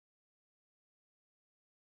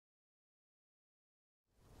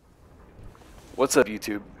What's up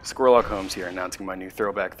YouTube? Squirrellock Holmes here, announcing my new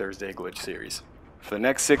Throwback Thursday glitch series. For the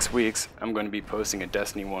next 6 weeks, I'm going to be posting a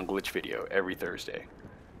Destiny 1 glitch video every Thursday.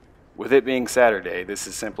 With it being Saturday, this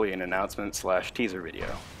is simply an announcement / teaser video.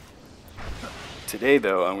 Today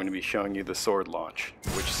though, I'm going to be showing you the sword launch,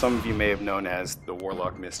 which some of you may have known as the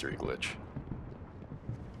Warlock Mystery glitch.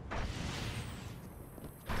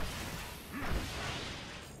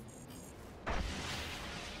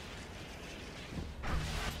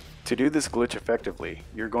 To do this glitch effectively,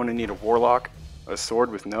 you're going to need a Warlock, a sword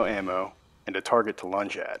with no ammo, and a target to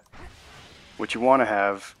lunge at. What you want to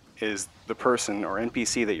have is the person or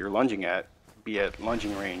NPC that you're lunging at be at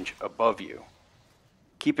lunging range above you.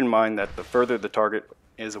 Keep in mind that the further the target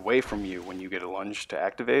is away from you when you get a lunge to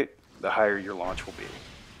activate, the higher your launch will be.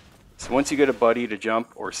 So once you get a buddy to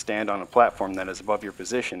jump or stand on a platform that is above your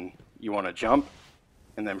position, you want to jump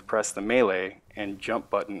and then press the melee and jump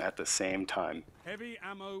button at the same time.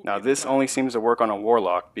 Now this only seems to work on a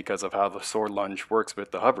Warlock because of how the sword lunge works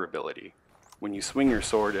with the hover ability. When you swing your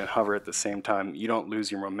sword and hover at the same time, you don't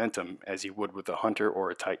lose your momentum as you would with a Hunter or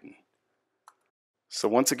a Titan. So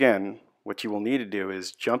once again, what you will need to do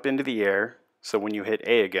is jump into the air, so when you hit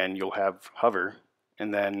A again you'll have hover,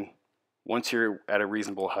 and then once you're at a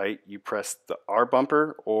reasonable height you press the R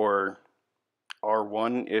bumper or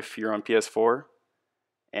R1 if you're on PS4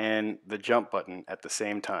 and the jump button at the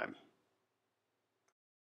same time.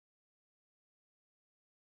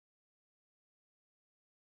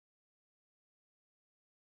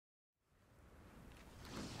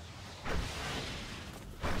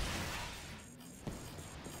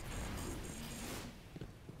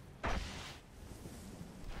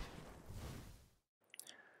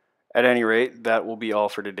 At any rate, that will be all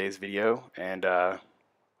for today's video, and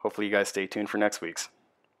hopefully you guys stay tuned for next week's.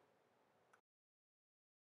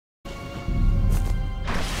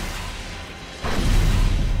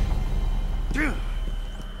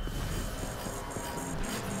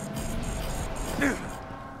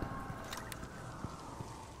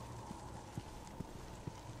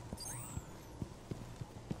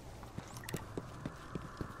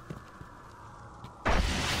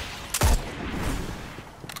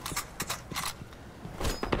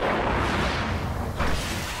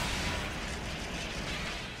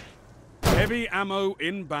 Heavy ammo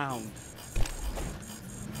inbound.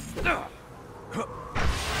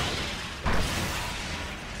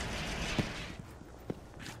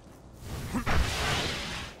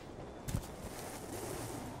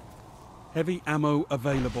 Heavy ammo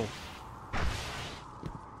available.